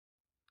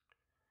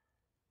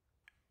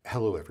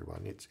Hello,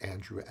 everyone. It's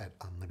Andrew at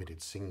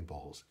Unlimited Singing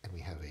Bowls, and we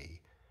have a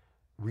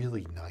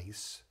really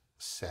nice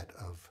set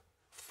of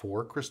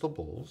 4 crystal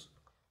bowls,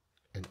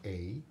 an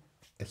A,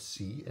 a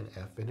C, an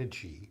F, and a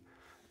G,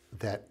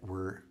 that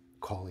we're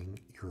calling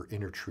your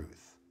inner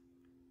truth.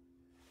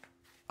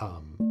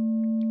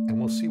 And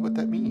we'll see what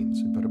that means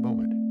in but a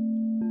moment.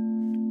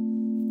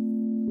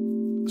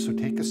 So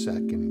take a sec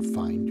and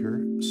find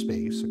your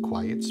space, a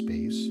quiet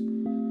space.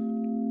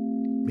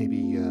 Maybe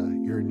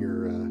you're in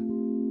your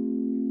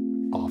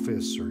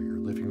office or your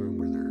living room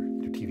or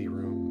your TV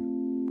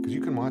room, because you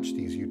can watch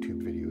these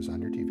YouTube videos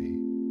on your TV.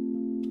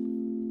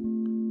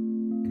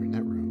 You're in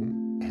that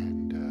room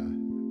and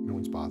no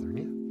one's bothering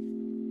you,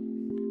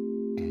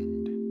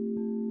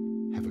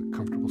 and have a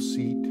comfortable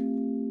seat,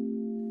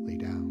 lay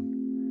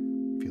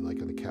down, if you like,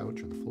 on the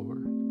couch or the floor,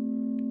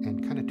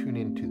 and kind of tune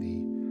into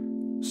the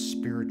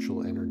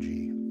spiritual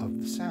energy of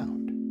the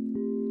sound,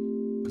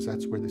 because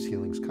that's where this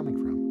healing's coming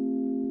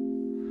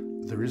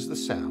from. There is the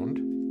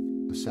sound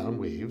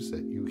waves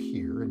that you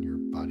hear and your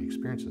body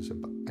experiences,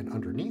 and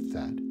underneath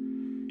that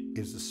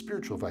is the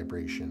spiritual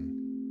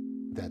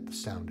vibration that the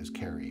sound is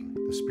carrying,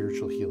 the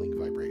spiritual healing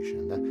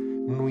vibration. That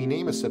when we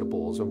name a set of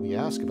bowls and we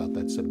ask about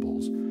that set of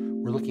bowls,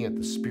 we're looking at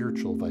the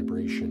spiritual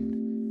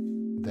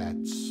vibration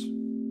that's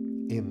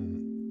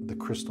in the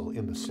crystal,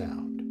 in the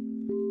sound.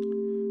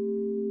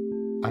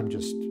 I'm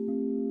just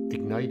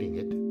igniting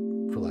it,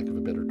 for lack of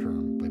a better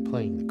term, by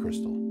playing the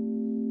crystal.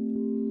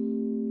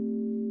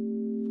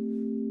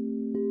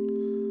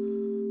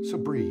 So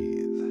breathe.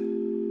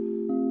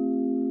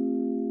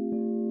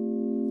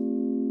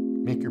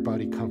 Make your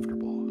body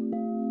comfortable.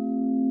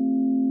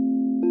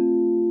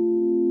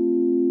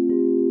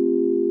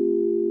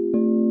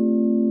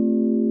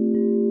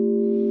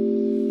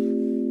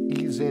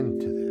 Ease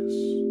into this.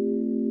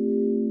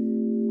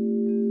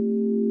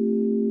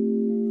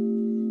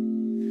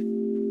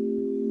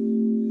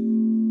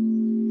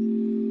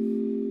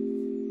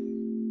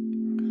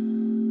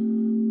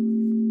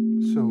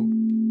 So,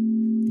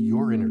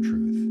 your inner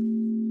truth.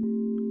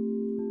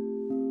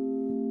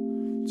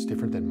 It's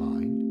different than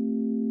mine.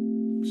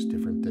 It's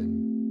different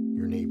than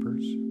your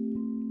neighbor's.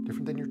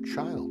 Different than your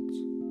child's.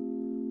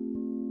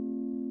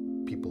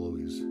 People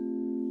always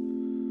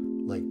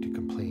like to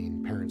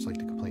complain, parents like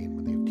to complain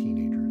when they have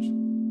teenagers,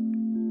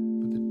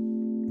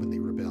 when they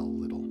rebel a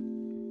little.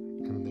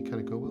 And they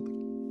kind of go, well,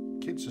 the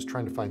kid's just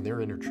trying to find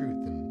their inner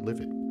truth and live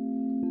it.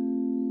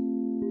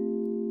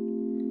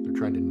 They're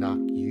trying to knock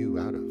you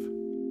out of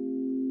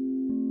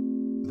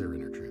their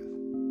inner truth.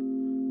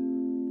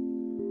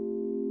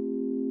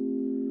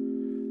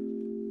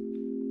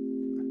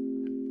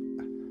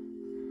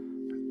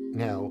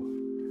 Now,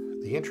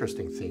 the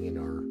interesting thing in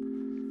our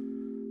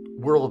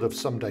world of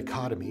some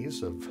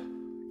dichotomies of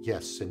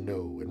yes and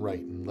no and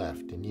right and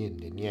left and yin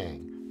and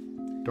yang,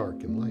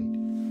 dark and light,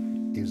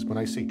 is when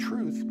I say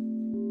truth,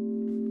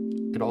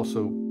 it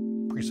also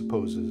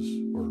presupposes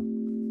or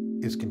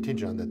is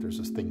contingent on that there's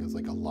this thing that's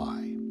like a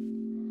lie.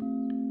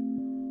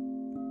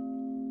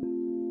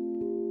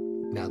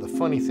 Now, the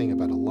funny thing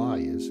about a lie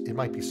is it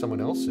might be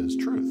someone else's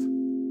truth,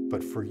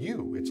 but for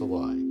you, it's a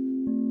lie.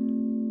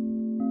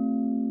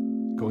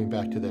 Going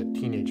back to that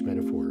teenage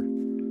metaphor,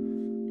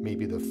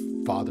 maybe the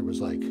father was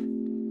like,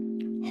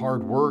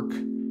 hard work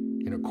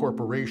in a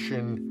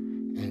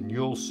corporation and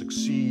you'll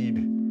succeed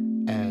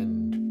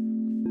and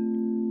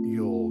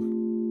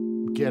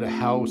you'll get a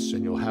house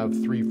and you'll have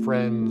 3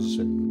 friends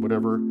and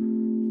whatever,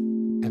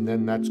 and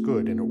then that's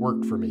good and it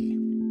worked for me,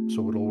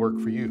 so it'll work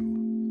for you.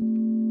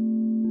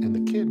 And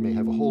the kid may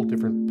have a whole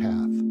different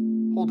path,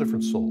 whole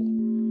different soul,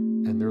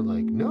 and they're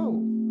like,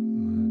 no,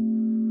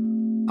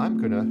 I'm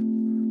gonna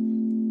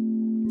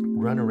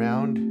run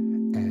around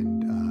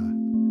and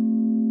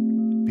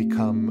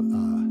become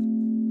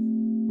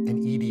an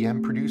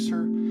EDM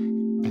producer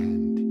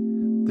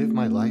and live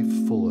my life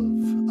full of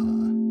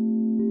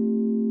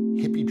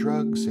hippie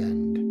drugs and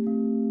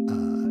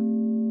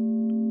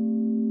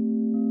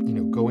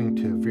going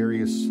to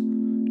various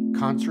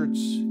concerts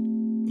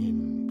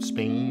in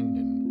Spain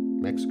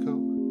and Mexico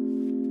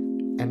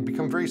and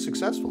become very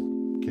successful.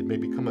 Kid may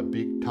become a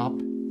big top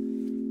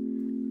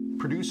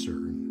producer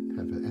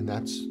and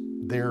that's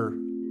their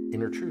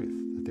inner truth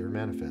that they're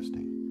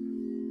manifesting.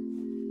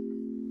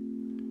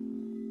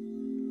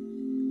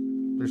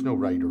 There's no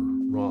right or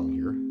wrong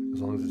here,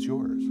 as long as it's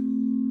yours.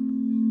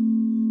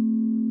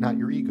 Not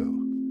your ego,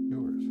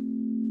 yours.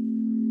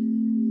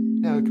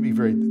 Now, it could be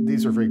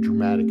these are very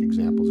dramatic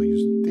examples I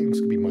use. Things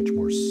can be much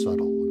more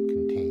subtle and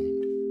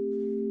contained.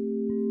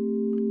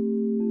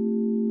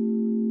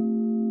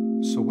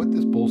 So what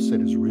this bowl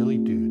set is really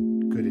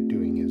good at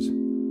doing is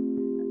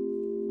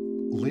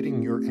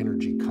letting your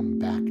energy come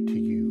back to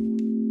you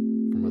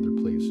from other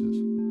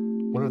places.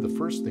 One of the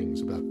first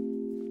things about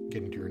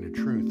getting to your inner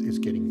truth is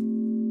getting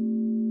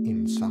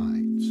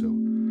inside. So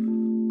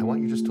I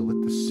want you just to let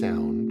the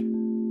sound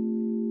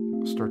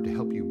start to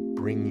help you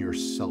bring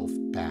yourself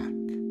back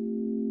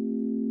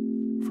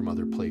from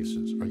other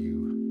places.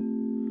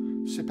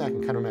 Sit back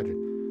and kind of imagine,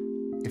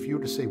 if you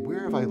were to say,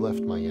 where have I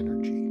left my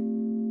energy?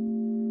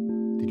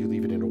 Did you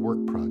leave it in a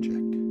work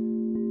project?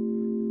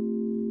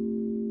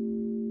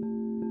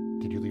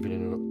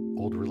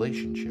 old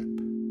relationship?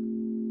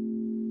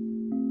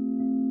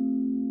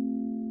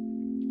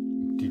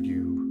 Did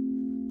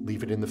you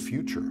leave it in the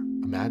future,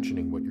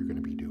 imagining what you're going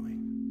to be doing?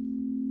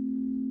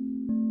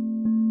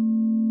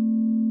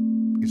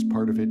 Is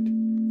part of it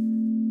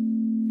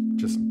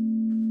just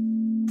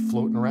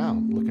floating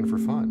around, looking for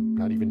fun,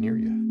 not even near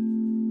you?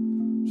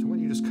 So when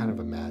you just kind of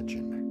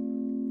imagine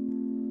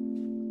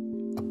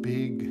a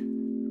big,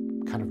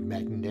 kind of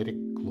magnetic,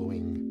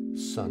 glowing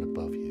sun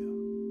above you,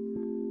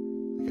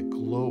 like a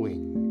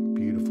glowing,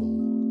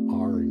 beautiful,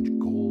 orange,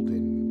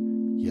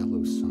 golden,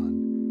 yellow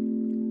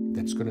sun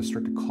that's going to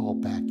start to call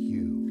back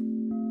you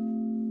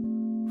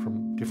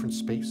from different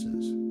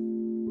spaces.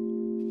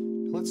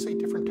 Let's say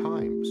different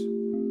times,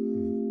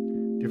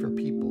 different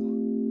people.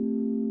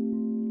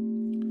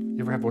 You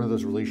ever have one of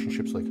those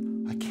relationships like,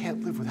 I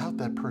can't live without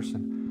that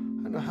person.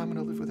 I don't know how I'm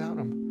going to live without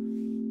him.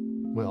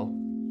 Well,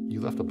 you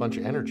left a bunch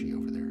of energy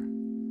over there.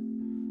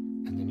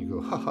 And then you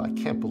go, I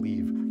can't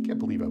believe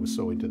I was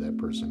so into that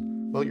person.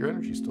 Well, your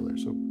energy's still there,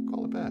 so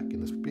call it back in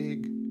this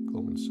big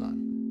glowing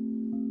sun.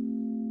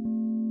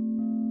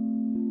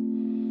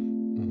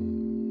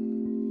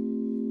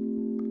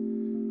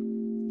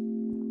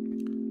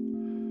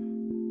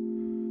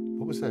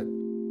 What was that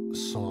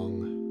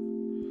song?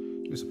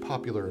 He was a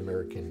popular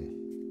American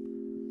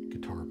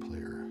guitar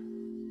player.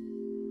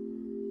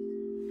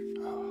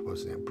 What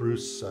was his name?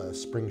 Bruce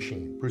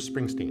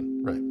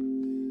Springsteen, right.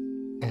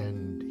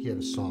 And he had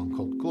a song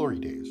called Glory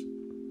Days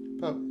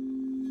about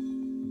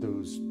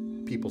those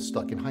people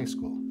stuck in high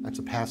school. That's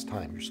a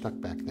pastime. You're stuck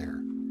back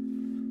there.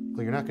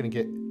 Well, you're not going to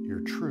get your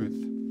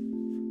truth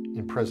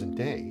in present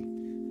day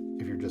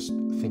if you're just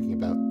thinking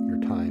about your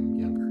time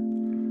younger.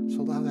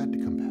 So allow that to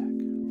come back.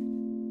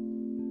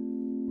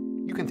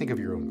 You can think of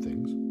your own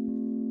things.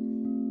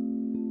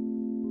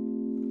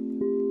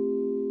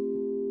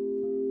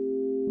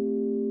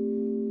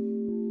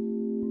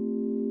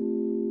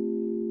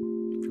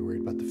 If you're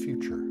worried about the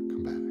future,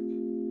 come back.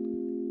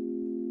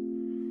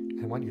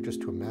 And I want you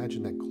just to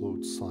imagine that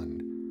glowed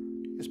sun.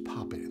 Just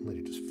pop it and let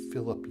it just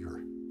fill up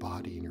your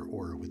body and your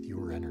aura with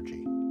your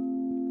energy.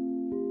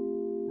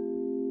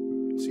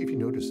 See if you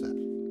notice that.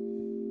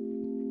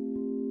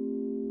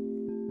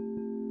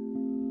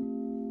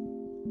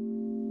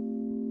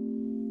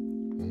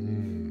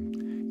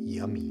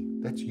 Yummy.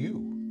 That's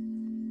you.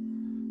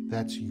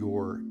 That's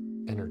your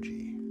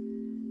energy.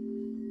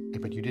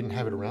 But you didn't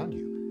have it around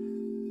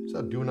you.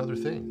 So doing other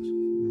things.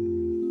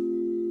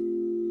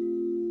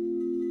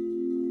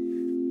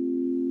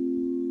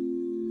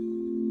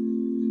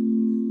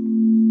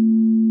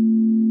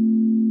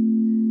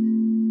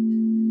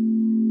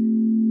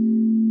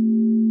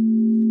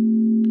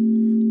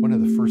 One of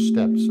the first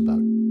steps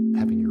about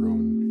having your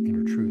own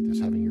inner truth is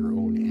having your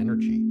own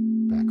energy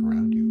back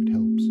around you. It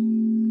helps.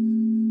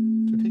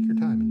 So take your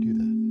time and do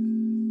that.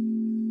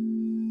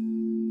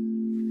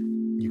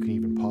 You can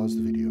even pause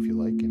the video if you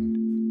like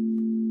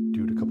and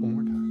do it a couple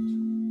more times.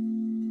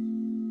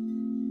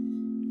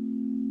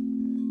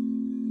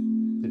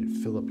 Let it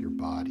fill up your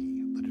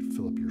body. Let it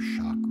fill up your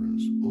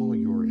chakras, all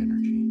your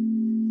energy.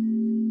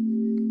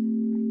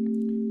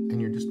 And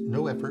you're just,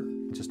 no effort,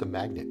 it's just a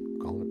magnet,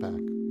 calling it back,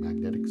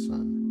 magnetic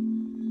sun.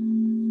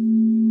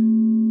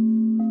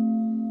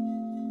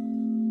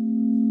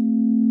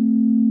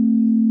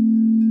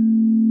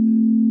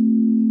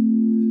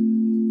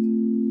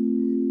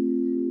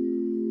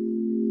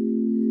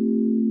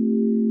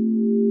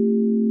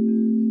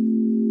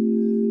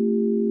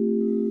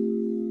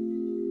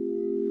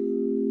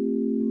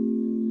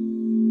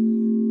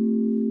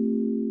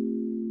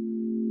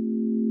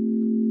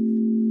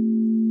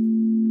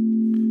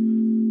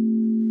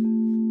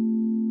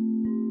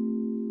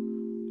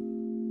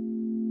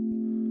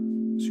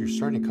 So you're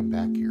starting to come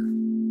back here.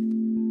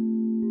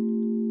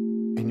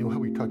 And you know how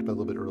we talked about a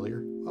little bit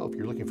earlier? Well, if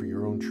you're looking for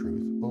your own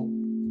truth, well,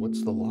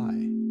 what's the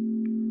lie?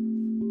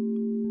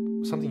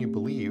 Something you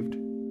believed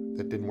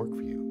that didn't work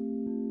for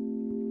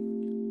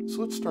you.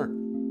 So let's start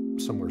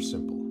somewhere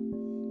simple.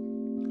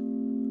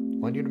 I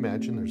want you to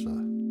imagine there's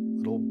a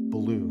little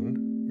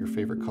balloon, your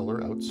favorite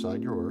color,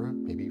 outside your aura,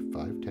 maybe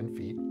 5-10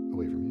 feet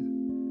away from you.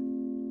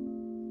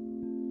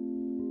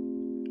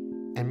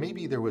 And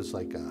maybe there was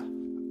like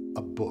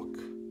a book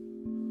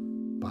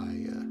by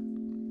a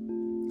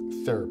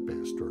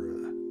therapist or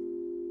a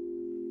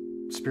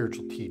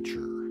spiritual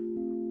teacher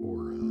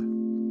or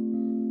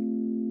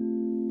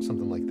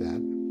something like that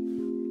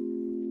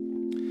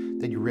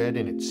you read,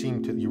 and it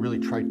seemed to, you really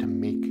tried to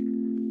make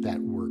that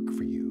work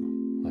for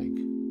you. Like,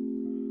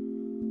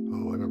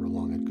 oh, I remember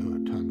long ago,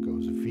 time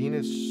goes,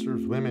 Venus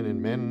serves women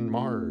and men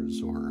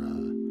Mars, or,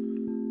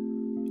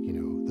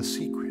 The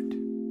Secret.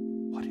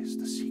 What is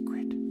The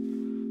Secret?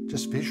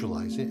 Just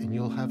visualize it and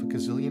you'll have $1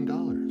 gazillion.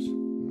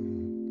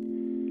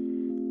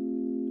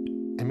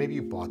 And maybe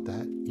you bought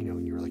that,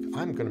 and you were like,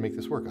 I'm going to make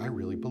this work. I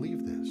really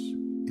believe this.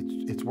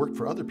 It's worked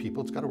for other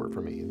people. It's got to work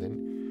for me. And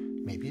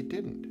then maybe it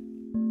didn't.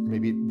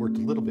 Maybe it worked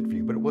a little bit for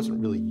you, but it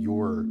wasn't really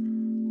your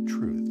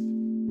truth.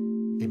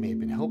 It may have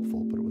been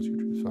helpful, but it was your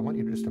truth. So I want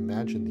you to just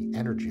imagine the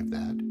energy of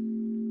that.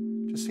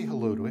 Just say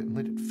hello to it and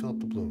let it fill up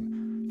the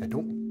balloon. Now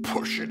don't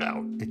push it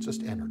out. It's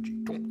just energy.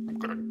 I'm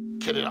going to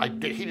get it. I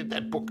hated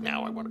that book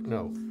now. I want to.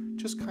 No.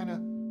 Just kind of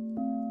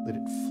let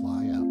it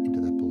fly out into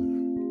that balloon.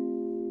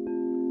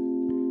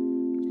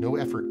 No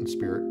effort in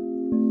spirit,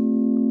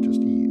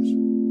 just ease.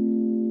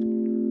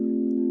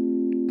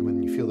 And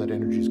when you feel that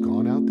energy's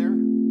gone out there,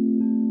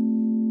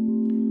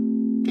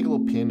 take a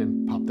little pin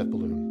and pop that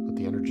balloon. Let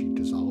the energy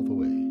dissolve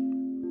away.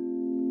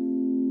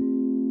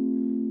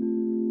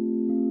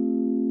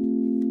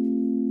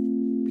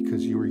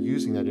 Because you were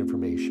using that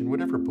information,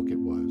 whatever book it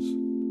was,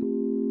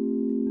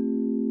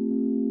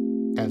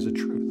 as a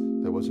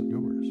truth that wasn't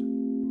yours.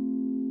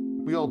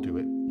 We all do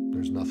it.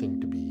 There's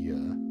nothing to be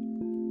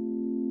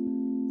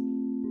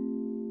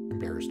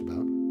embarrassed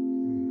about.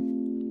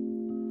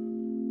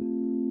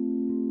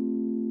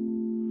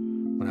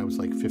 When I was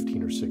like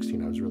 15 or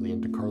 16, I was really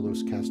into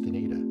Carlos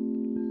Castaneda.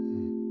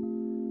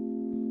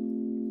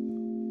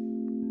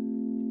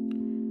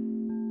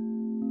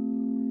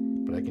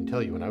 But I can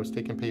tell you, when I was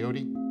taking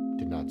peyote,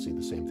 did not see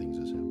the same things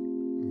as him.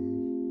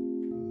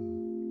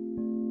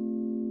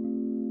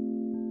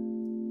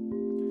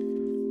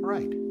 All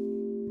right.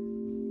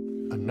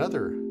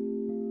 Another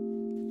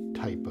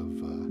type of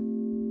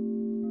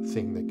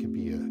thing that could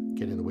be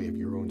get in the way of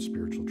your own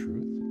spiritual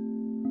truth,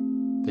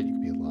 that you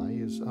could be a lie,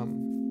 is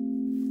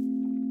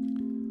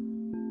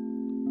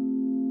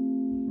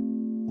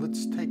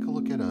let's take a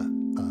look at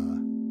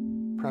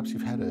perhaps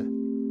you've had a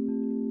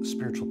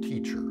spiritual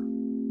teacher,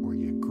 or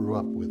you grew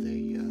up with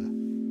a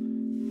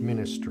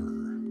minister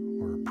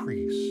or a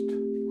priest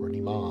or an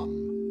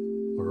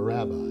imam or a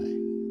rabbi,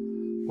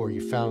 or you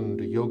found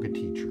a yoga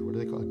teacher, what do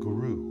they call it, a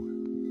guru,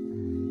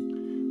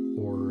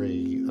 or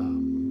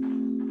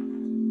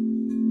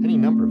any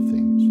number of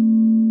things.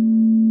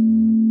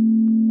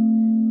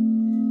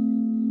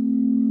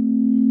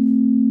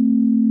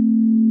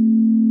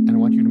 And I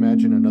want you to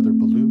imagine another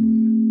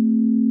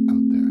balloon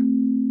out there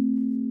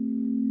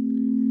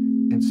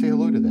and say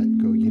hello to that and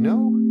go,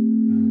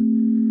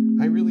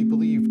 I really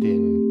believed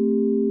in,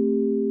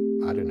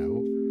 I don't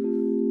know,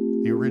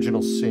 the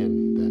original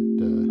sin that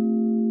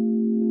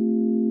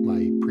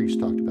my priest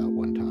talked about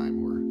one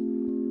time, or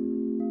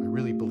I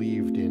really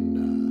believed in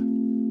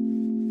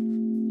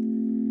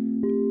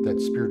that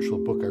spiritual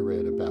book I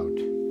read about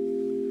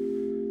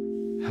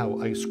how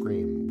ice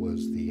cream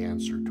was the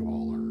answer to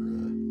all our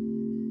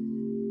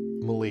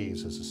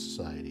malaise as a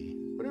society.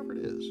 Whatever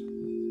it is.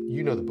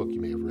 You know the book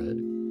you may have read.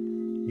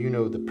 You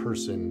know the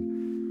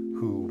person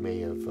who may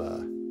have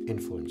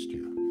influenced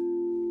you.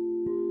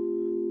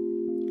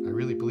 I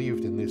really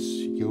believed in this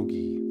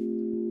yogi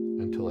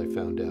until I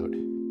found out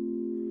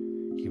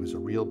he was a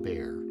real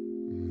bear.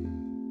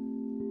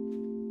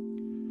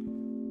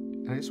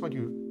 And I just want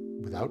you,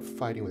 without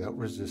fighting, without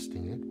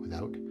resisting it,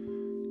 without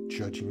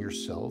judging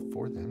yourself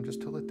or them, just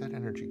to let that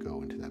energy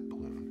go into that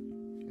balloon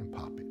and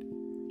pop it.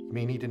 You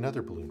may need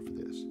another balloon for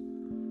this,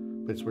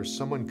 but it's where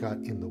someone got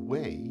in the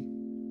way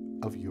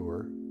of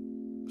your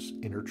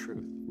inner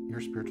truth, your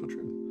spiritual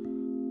truth.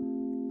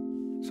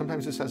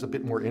 Sometimes this has a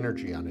bit more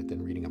energy on it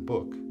than reading a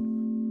book,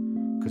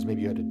 because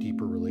maybe you had a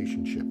deeper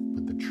relationship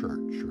with the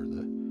church or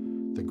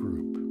the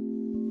group.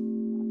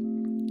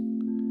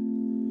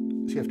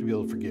 So you have to be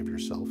able to forgive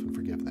yourself and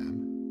forgive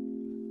them.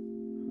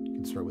 You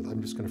can start with,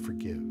 I'm just going to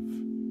forgive,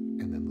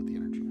 and then let the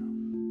energy go.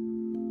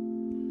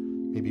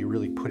 Maybe you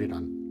really put it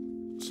on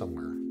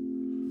somewhere.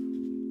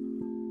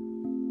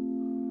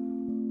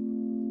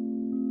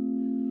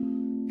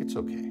 It's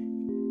okay.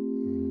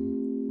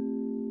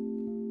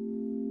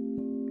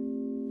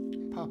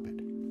 Pop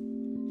it.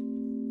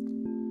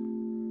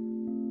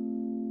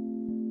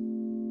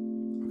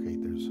 Okay,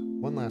 there's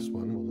one last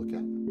one we'll look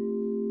at.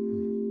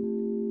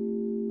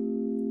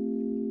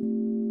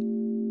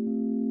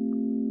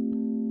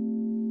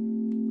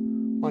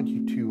 I want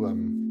you to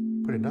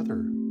put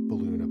another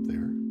balloon up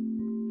there.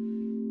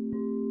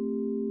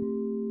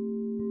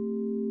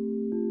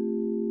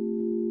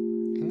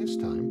 And this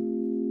time,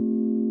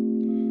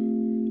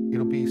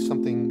 it'll be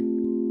something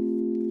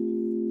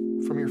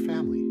from your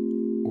family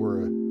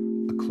or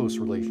a close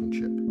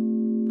relationship.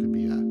 It could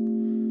be a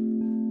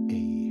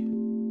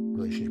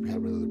relationship you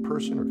had with another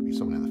person, or it could be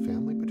someone in the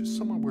family, but just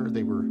someone where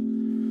they were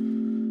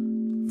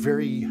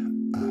very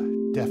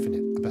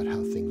definite about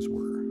how things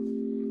were.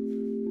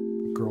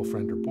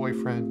 Girlfriend or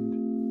boyfriend.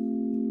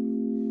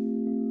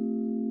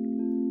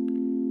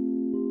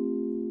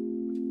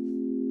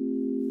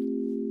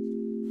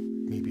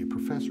 Maybe a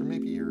professor,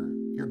 maybe your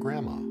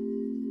grandma,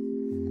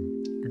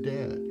 your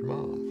dad, your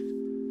mom,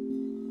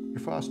 your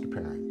foster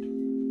parent.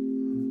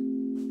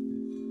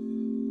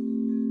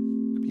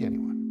 Could be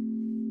anyone.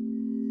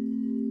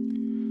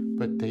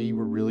 But they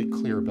were really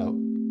clear about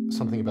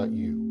something about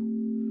you.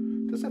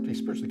 It doesn't have to be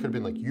spiritual. It could have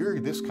been like, you're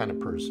this kind of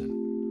person,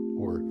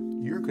 or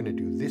you're going to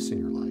do this in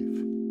your life,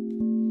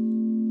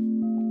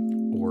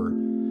 or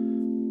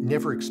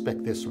never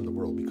expect this from the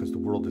world because the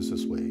world is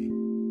this way.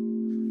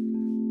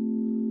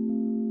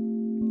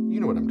 You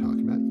know what I'm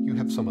talking about. You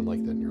have someone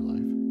like that in your life.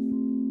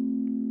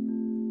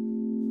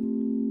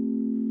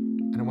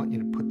 And I want you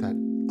to put that,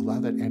 allow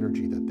that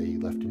energy that they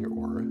left in your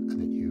aura and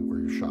that you, or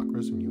your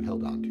chakras, and you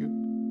held on to,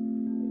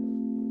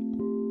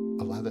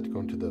 allow that to go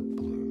into the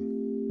balloon.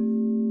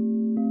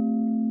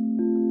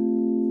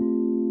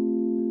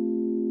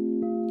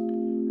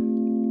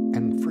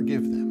 And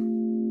forgive them.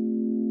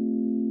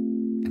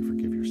 And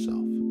forgive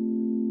yourself.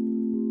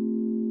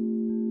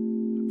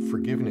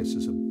 Forgiveness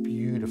is a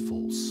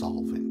beautiful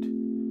solvent.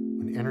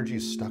 When energy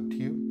is stuck to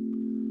you,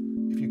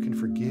 if you can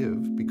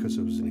forgive because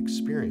it was an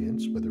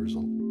experience, whether it was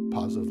a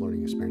positive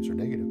learning experience or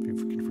negative, if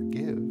you can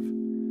forgive,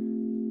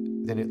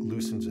 then it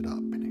loosens it up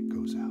and it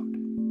goes out.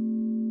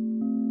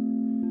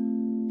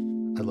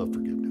 I love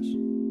forgiveness.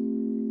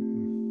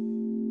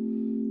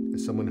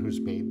 As someone who's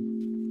made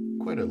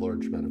quite a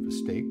large amount of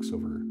mistakes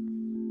over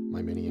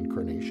my many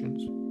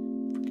incarnations,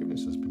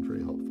 forgiveness has been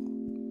very helpful.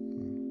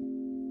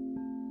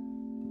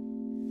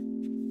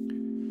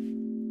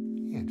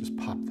 Yeah, just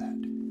pop that.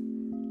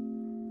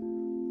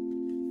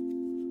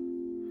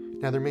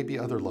 Now, there may be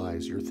other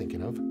lies you're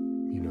thinking of,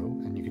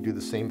 and you can do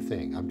the same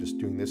thing. I'm just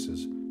doing this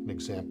as an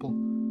example.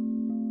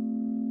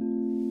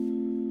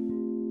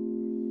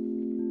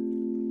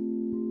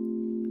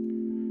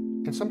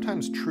 And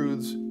sometimes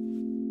truths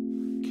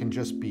can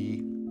just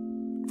be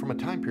from a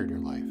time period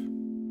in your life.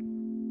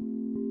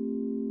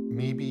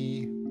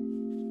 Maybe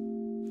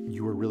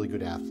you were a really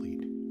good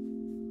athlete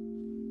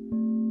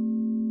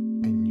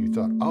and you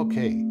thought,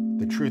 okay,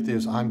 the truth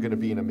is I'm going to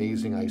be an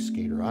amazing ice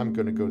skater. I'm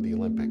going to go to the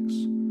Olympics,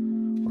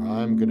 or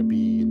I'm going to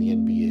be in the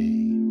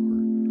NBA, or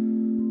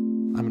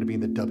I'm going to be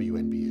in the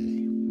WNBA.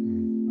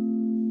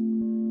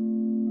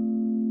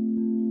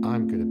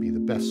 I'm going to be the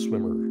best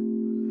swimmer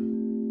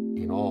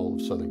in all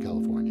of Southern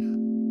California.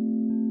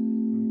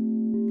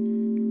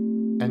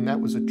 And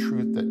that was a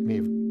truth that may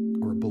have,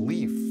 or a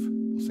belief,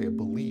 we'll say a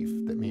belief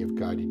that may have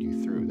guided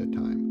you through that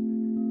time.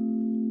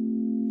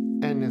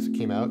 And as it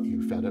came out,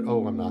 you found out,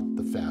 oh, I'm not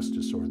the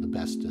fastest or the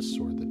bestest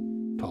or the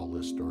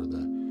tallest or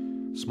the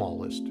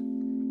smallest.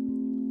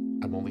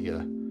 I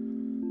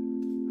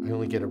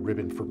only get a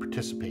ribbon for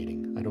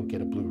participating. I don't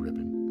get a blue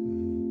ribbon.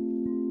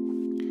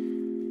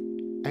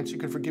 And so you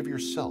can forgive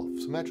yourself.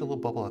 So imagine a little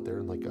bubble out there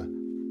and like a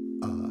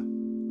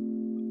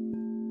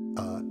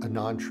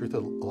non-truth, a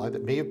lie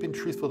that may have been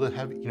truthful to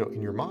have, in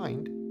your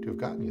mind to have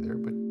gotten you there,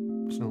 but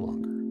it's no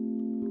longer.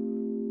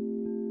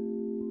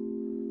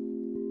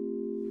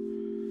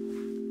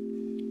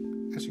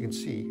 As you can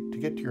see, to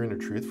get to your inner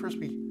truth, first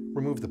we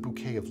remove the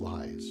bouquet of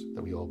lies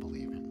that we all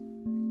believe in.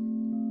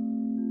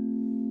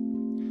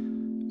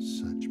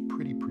 Such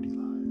pretty, pretty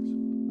lies.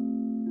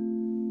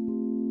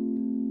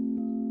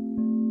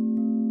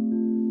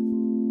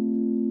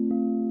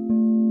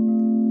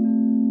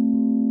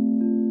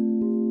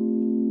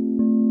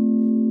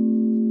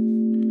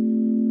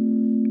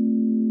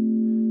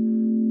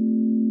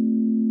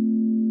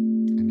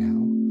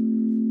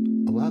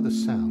 The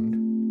sound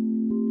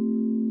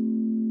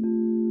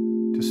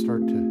to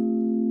start to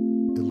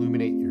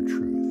illuminate your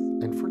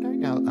truth. And for right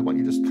now, I want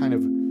you just kind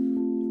of,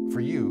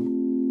 for you,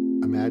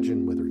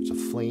 imagine whether it's a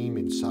flame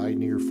inside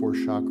near your fourth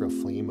chakra, a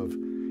flame of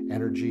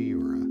energy,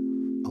 or a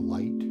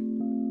light.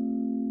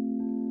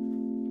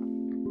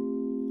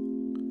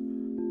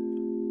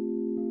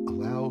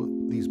 Allow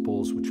these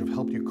bowls, which have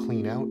helped you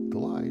clean out the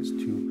lies,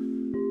 to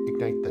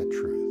ignite that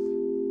truth.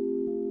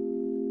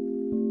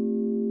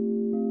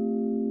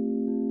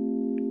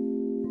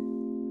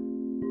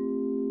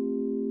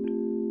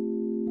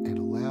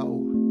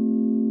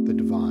 The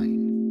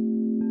divine,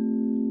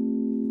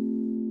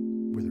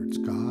 whether it's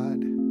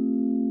God,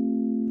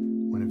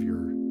 one of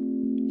your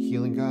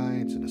healing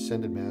guides, an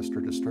ascended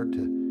master, to start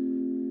to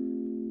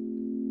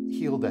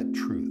heal that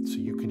truth so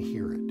you can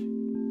hear it.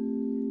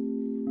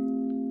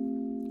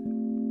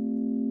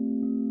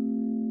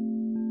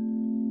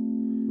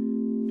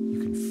 You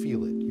can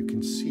feel it, you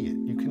can see it,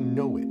 you can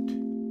know it.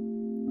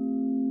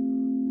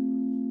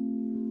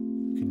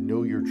 You can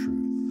know your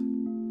truth.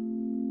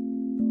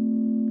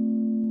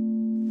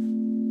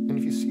 And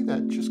if you see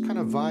that, just kind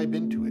of vibe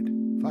into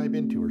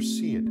or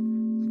see it.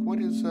 Like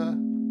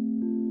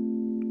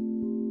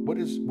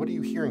what are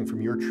you hearing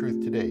from your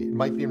truth today? It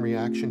might be in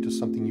reaction to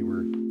something you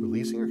were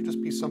releasing, or it could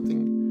just be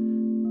something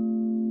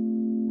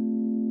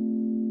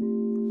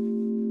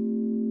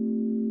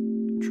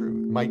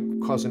true. It might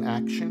cause an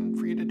action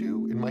for you to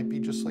do. It might be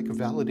just like a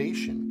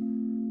validation.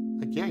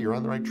 Like, yeah, you're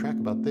on the right track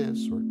about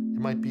this. Or it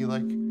might be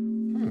like,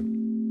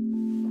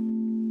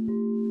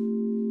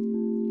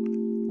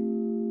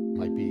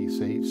 might be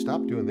say,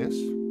 stop doing this.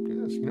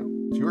 Yes,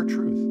 it's your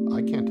truth.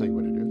 I can't tell you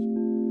what it is.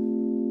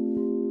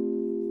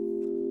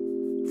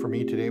 For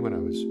me today, when I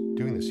was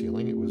doing this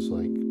healing, it was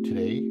like,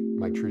 today,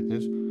 my truth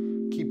is,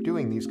 keep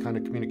doing these kind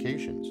of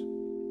communications.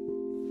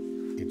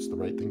 It's the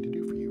right thing to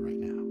do for you right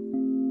now.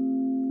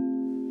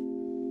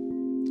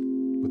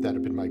 Would that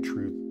have been my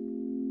truth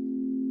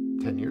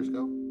 10 years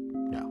ago?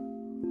 No.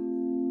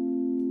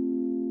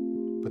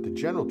 But the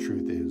general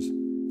truth is,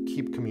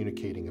 keep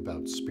communicating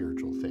about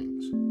spiritual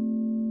things.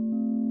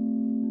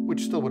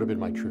 Which still would have been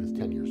my truth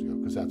 10 years ago,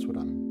 because that's what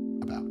I'm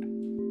about.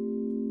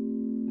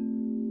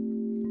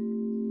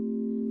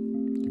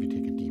 If you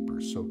take it deeper.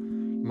 So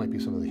it might be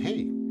something like,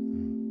 hey,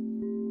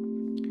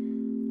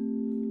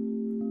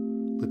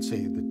 let's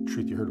say the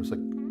truth you heard was like,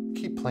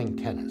 keep playing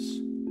tennis.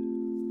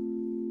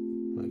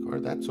 Like, or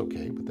that's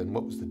okay, but then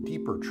what was the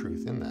deeper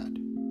truth in that?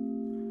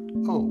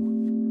 Oh,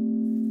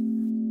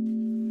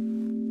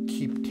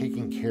 keep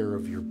taking care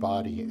of your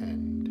body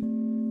and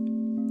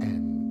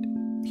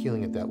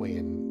healing it that way,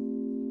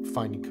 and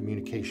finding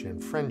communication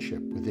and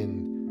friendship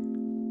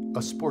within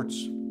a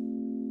sports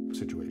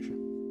situation.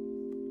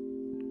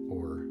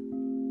 Or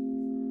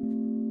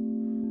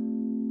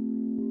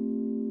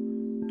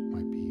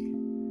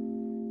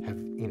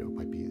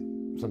might be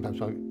sometimes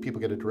people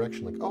get a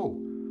direction like, oh,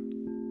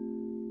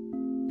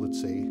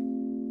 let's say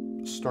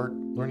start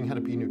learning how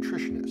to be a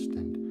nutritionist.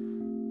 And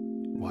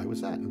why was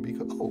that? And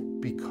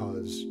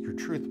because your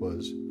truth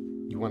was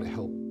you want to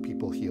help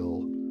people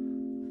heal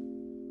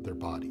their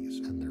bodies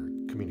and their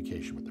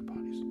communication with their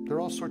bodies. There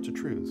are all sorts of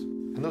truths,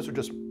 and those are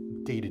just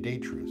day-to-day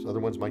truths. Other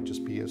ones might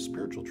just be a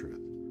spiritual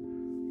truth,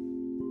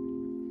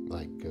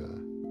 like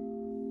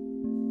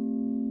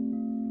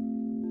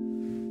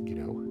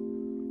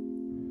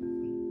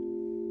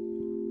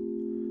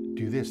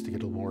do this to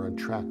get a little more on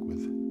track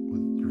with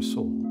your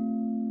soul.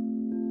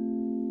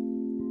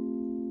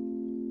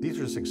 These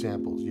are just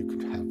examples. You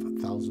could have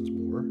thousands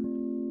more,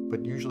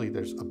 but usually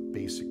there's a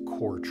basic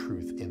core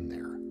truth in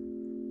there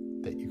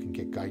that you can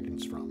get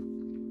guidance from.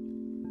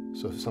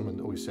 So if someone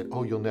always said,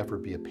 oh, you'll never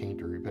be a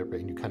painter,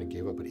 and you kind of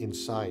gave up, but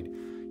inside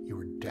you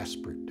were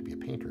desperate to be a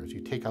painter. As you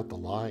take out the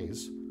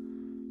lies,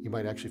 you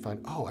might actually find,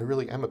 oh, I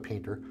really am a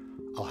painter.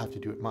 I'll have to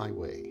do it my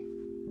way.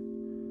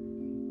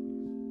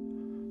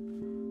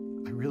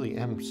 I really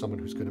am someone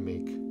who's going to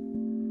make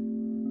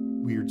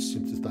weird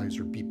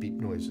synthesizer beep beep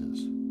noises.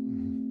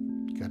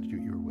 You got to do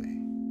it your way.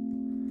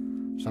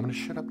 So I'm going to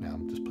shut up now,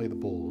 just play the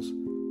bowls,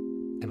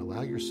 and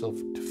allow yourself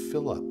to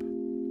fill up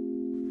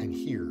and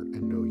hear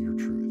and know your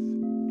truth.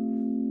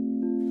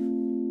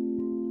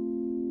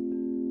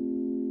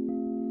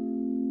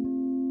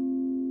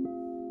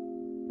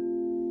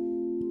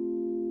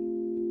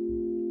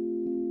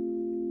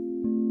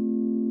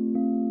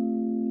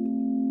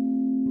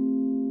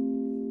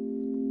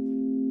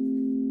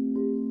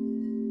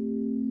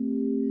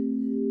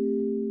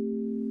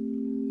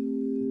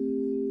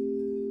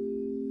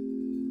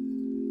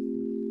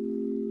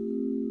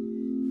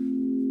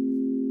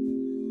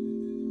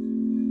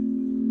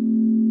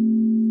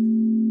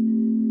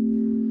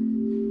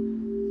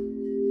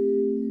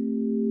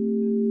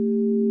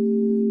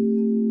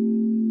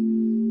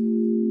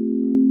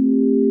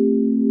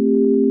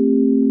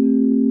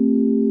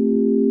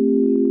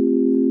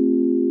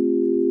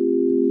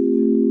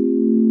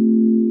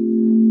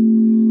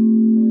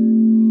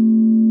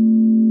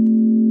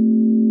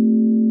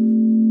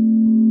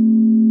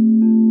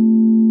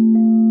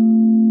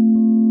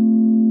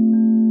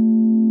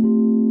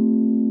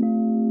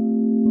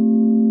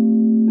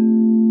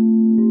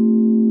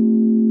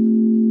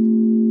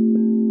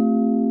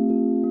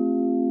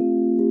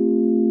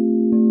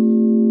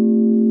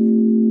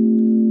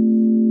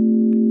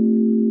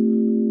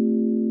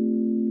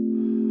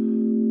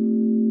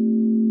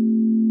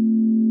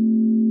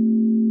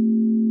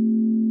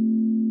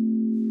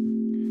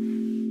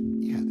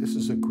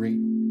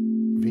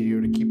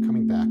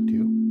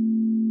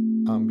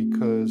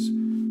 Because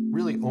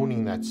really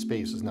owning that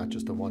space is not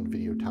just a one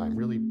video time,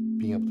 really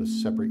being able to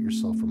separate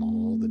yourself from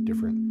all the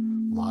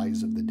different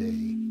lies of the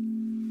day,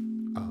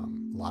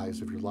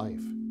 lies of your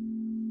life,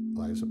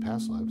 lies of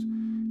past lives.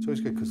 It's always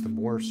good, because the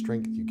more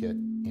strength you get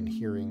in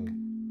hearing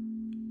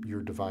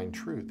your divine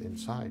truth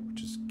inside,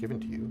 which is given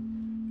to you,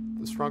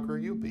 the stronger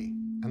you'll be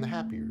and the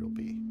happier you'll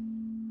be.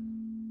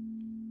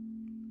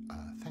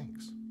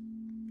 Thanks.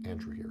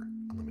 Andrew here.